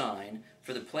this sign,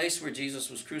 for the place where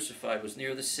Jesus was crucified was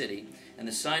near the city, and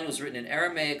the sign was written in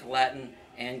Aramaic, Latin,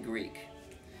 and Greek.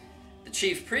 The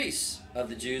chief priests of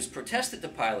the Jews protested to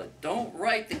Pilate, don't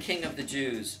write the King of the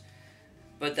Jews,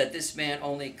 but that this man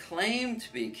only claimed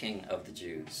to be King of the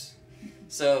Jews.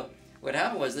 So what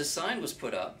happened was this sign was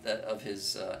put up of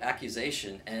his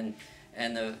accusation, and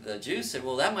the Jews said,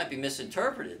 well, that might be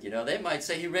misinterpreted. They might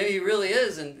say he really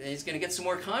is, and he's going to get some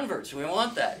more converts. We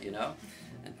want that,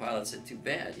 And Pilate said, too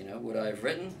bad. What I have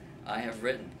written, I have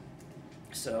written.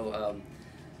 So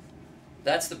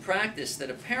that's the practice that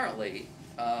apparently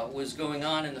was going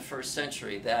on in the first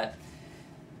century, that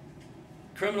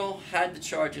criminal had the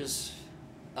charges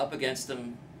up against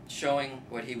him showing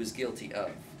what he was guilty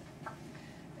of.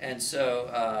 And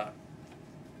so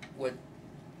what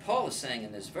Paul is saying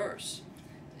in this verse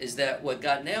is that what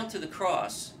got nailed to the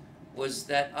cross was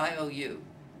that IOU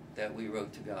that we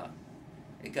wrote to God.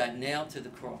 It got nailed to the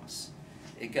cross.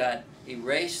 It got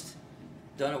erased,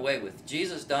 done away with.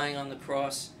 Jesus dying on the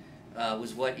cross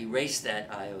was what erased that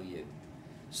IOU.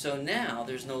 So now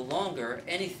there's no longer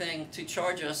anything to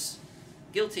charge us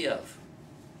guilty of.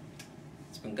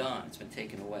 It's been gone. It's been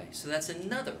taken away. So that's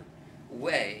another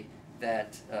way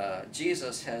that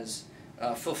Jesus has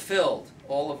fulfilled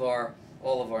all of our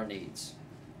needs.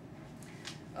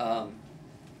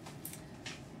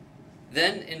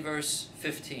 Then in verse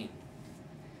 15,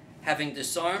 having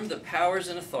disarmed the powers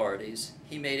and authorities,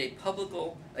 he made a public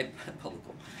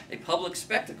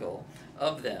spectacle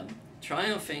of them,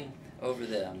 triumphing over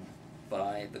them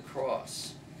by the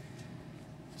cross.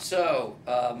 So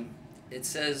it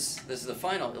says, this is the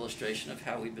final illustration of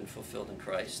how we've been fulfilled in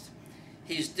Christ.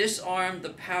 He's disarmed the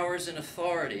powers and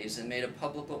authorities and made a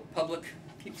public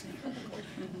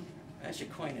I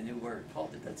should coin a new word. Paul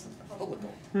did that sometimes.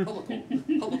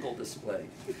 Public display.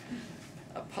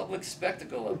 A public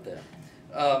spectacle of them.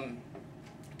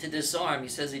 To disarm, he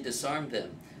says he disarmed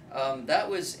them. That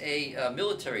was a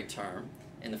military term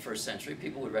in the first century.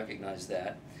 People would recognize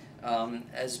that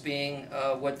as being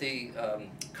what the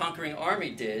conquering army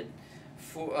did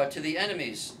to the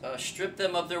enemies, stripped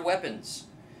them of their weapons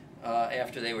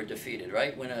after they were defeated.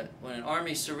 Right? When an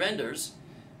army surrenders,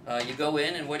 you go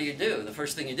in and what do? The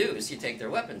first thing you do is you take their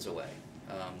weapons away.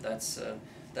 That's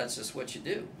just what you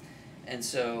do. And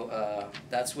so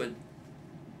that's what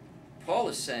Paul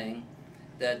is saying,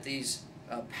 that these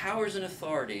powers and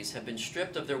authorities have been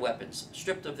stripped of their weapons,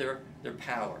 stripped of their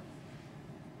power.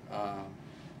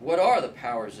 What are the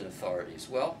powers and authorities?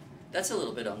 Well, that's a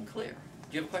little bit unclear.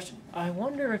 Do you have a question? I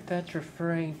wonder if that's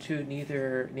referring to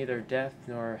neither death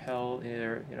nor hell,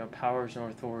 neither powers nor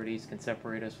authorities can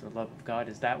separate us from the love of God.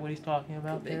 Is that what he's talking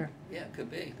about there? Yeah, it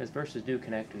could be. Because verses do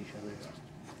connect to each other.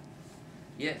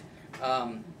 Yeah,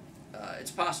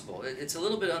 it's possible. It's a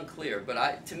little bit unclear,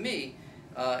 but to me,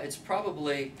 it's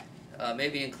probably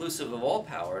maybe inclusive of all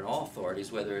power and all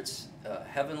authorities, whether it's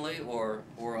heavenly or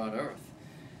on earth.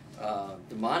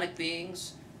 Demonic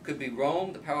beings, could be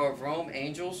Rome, the power of Rome,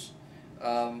 angels.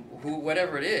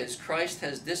 Whatever it is, Christ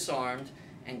has disarmed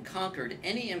and conquered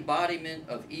any embodiment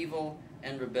of evil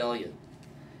and rebellion.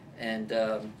 And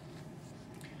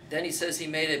then he says he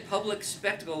made a public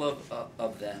spectacle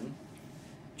of them,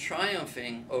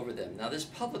 triumphing over them. Now this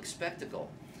public spectacle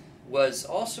was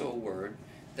also a word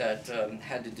that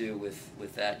had to do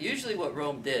with that. Usually what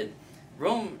Rome did,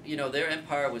 their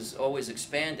empire was always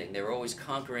expanding. They were always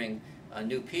conquering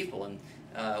new people. And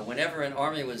whenever an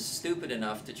army was stupid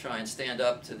enough to try and stand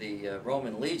up to the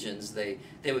Roman legions, they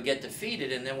would get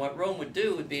defeated, and then what Rome would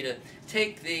do would be to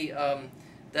take the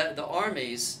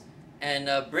armies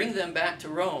and bring them back to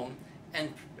Rome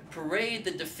and parade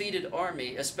the defeated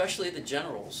army, especially the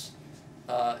generals,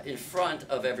 in front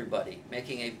of everybody,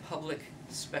 making a public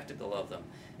spectacle of them.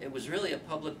 It was really a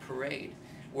public parade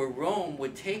where Rome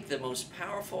would take the most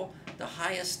powerful, the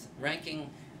highest ranking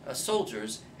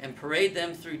soldiers and parade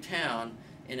them through town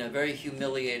in a very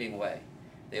humiliating way.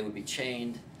 They would be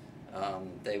chained.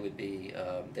 They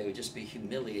would just be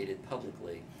humiliated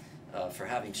publicly for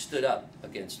having stood up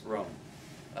against Rome.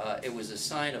 It was a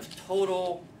sign of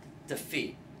total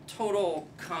defeat, total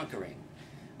conquering,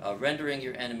 rendering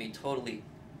your enemy totally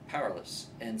powerless.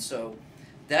 And so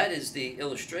that is the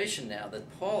illustration now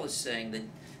that Paul is saying that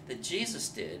Jesus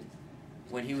did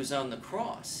when he was on the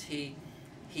cross. He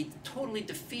totally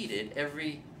defeated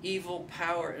every evil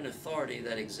power and authority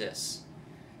that exists.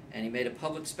 And he made a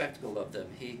public spectacle of them.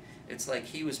 It's like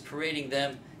he was parading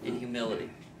them in humility.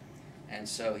 And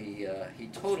so he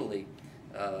totally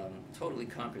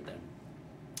conquered them.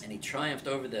 And he triumphed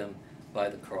over them by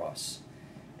the cross.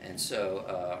 And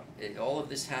so all of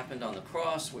this happened on the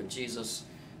cross when Jesus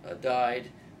died.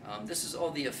 This is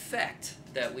all the effect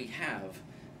that we have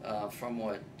from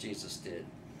what Jesus did.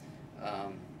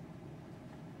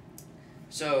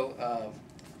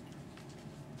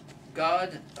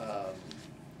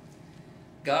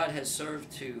 God has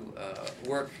served to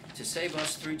work to save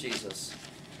us through Jesus,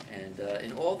 and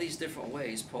in all these different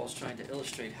ways, Paul's trying to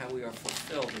illustrate how we are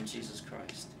fulfilled in Jesus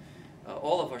Christ.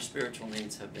 All of our spiritual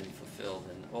needs have been fulfilled,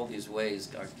 and all these ways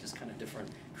are just kind of different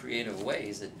creative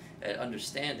ways at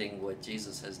understanding what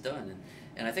Jesus has done.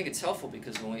 And I think it's helpful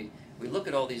because when we look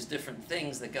at all these different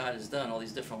things that God has done, all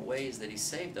these different ways that He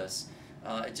saved us,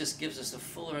 it just gives us a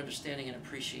fuller understanding and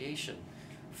appreciation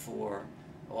for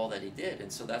all that He did.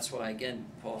 And so that's why, again,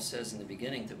 Paul says in the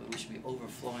beginning that we should be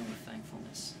overflowing with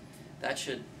thankfulness. That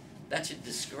should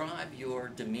describe your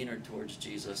demeanor towards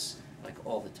Jesus, like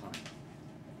all the time.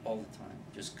 All the time.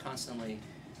 Just constantly,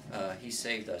 He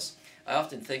saved us. I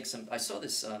often think, I saw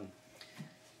this,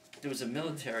 there was a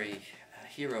military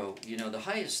hero, you know, the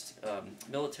highest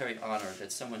military honor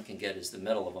that someone can get is the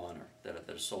Medal of Honor that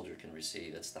a soldier can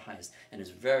receive. That's the highest, and it's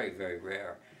very, very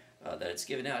rare that it's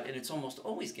given out, and it's almost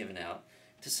always given out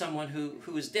to someone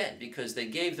who is dead because they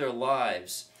gave their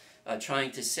lives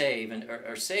trying to save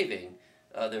or saving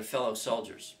their fellow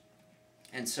soldiers.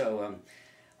 And so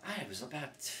it was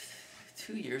about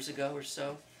 2 years ago or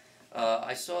so,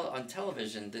 I saw on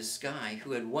television this guy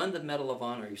who had won the Medal of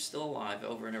Honor. He was still alive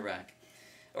over in Iraq,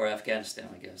 or Afghanistan,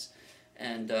 I guess.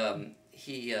 And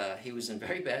he was in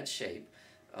very bad shape.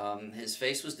 His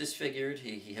face was disfigured.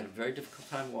 He had a very difficult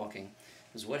time walking.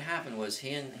 Because what happened was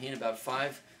he and about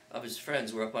 5 of his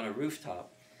friends were up on a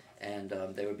rooftop, and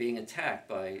they were being attacked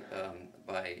by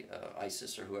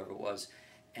ISIS or whoever it was,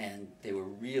 and they were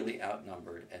really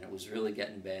outnumbered, and it was really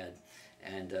getting bad.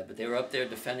 And but they were up there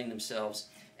defending themselves,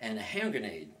 and a hand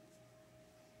grenade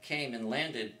came and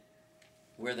landed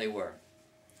where they were.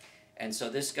 And so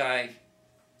this guy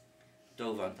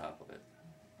dove on top of it,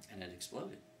 and it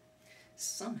exploded.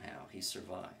 Somehow he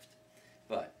survived,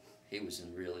 but he was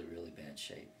in really, really bad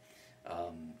shape.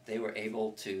 They were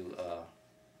able to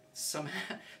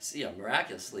somehow,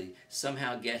 miraculously,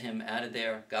 somehow get him out of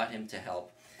there, got him to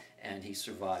help, and he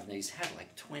survived. Now, he's had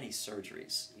like 20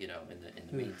 surgeries, in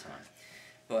the meantime.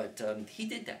 But he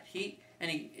did that.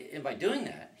 And by doing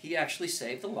that, he actually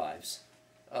saved the lives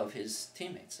of his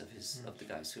teammates, of the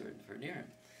guys who were near him.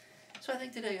 So I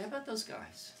think today, how about those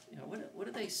guys? What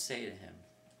do they say to him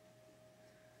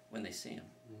when they see him?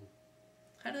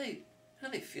 How do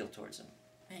they feel towards him?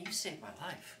 Man, you saved my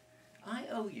life. I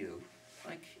owe you.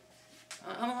 Like,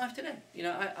 I'm alive today.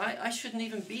 I shouldn't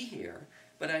even be here,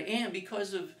 but I am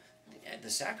because of the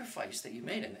sacrifice that you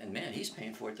made. And man, he's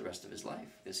paying for it the rest of his life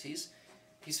because he's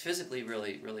physically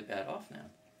really, really bad off now.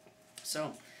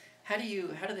 So how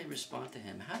do they respond to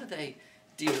him? How do they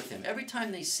deal with him? Every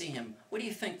time they see him, what do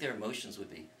you think their emotions would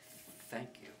be? Thank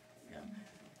you.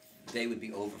 They would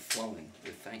be overflowing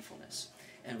with thankfulness.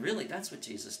 And really, that's what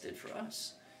Jesus did for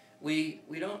us. We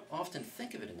don't often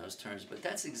think of it in those terms, but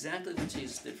that's exactly what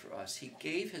Jesus did for us. He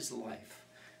gave his life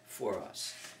for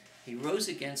us. He rose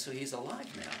again, so he's alive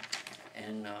now.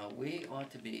 And we ought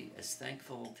to be as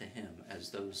thankful to him as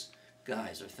those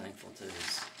guys are thankful to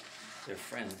their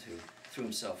friend who threw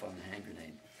himself on the hand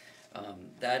grenade.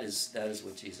 That is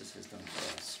what Jesus has done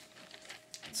for us.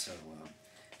 And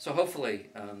so hopefully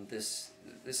this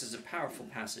is a powerful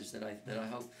passage that I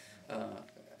hope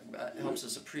helps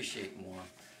us appreciate more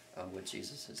what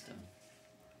Jesus has done.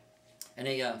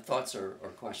 Any thoughts or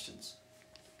questions?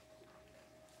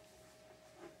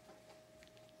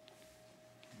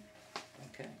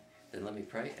 Okay, then let me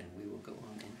pray and we will go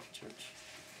on in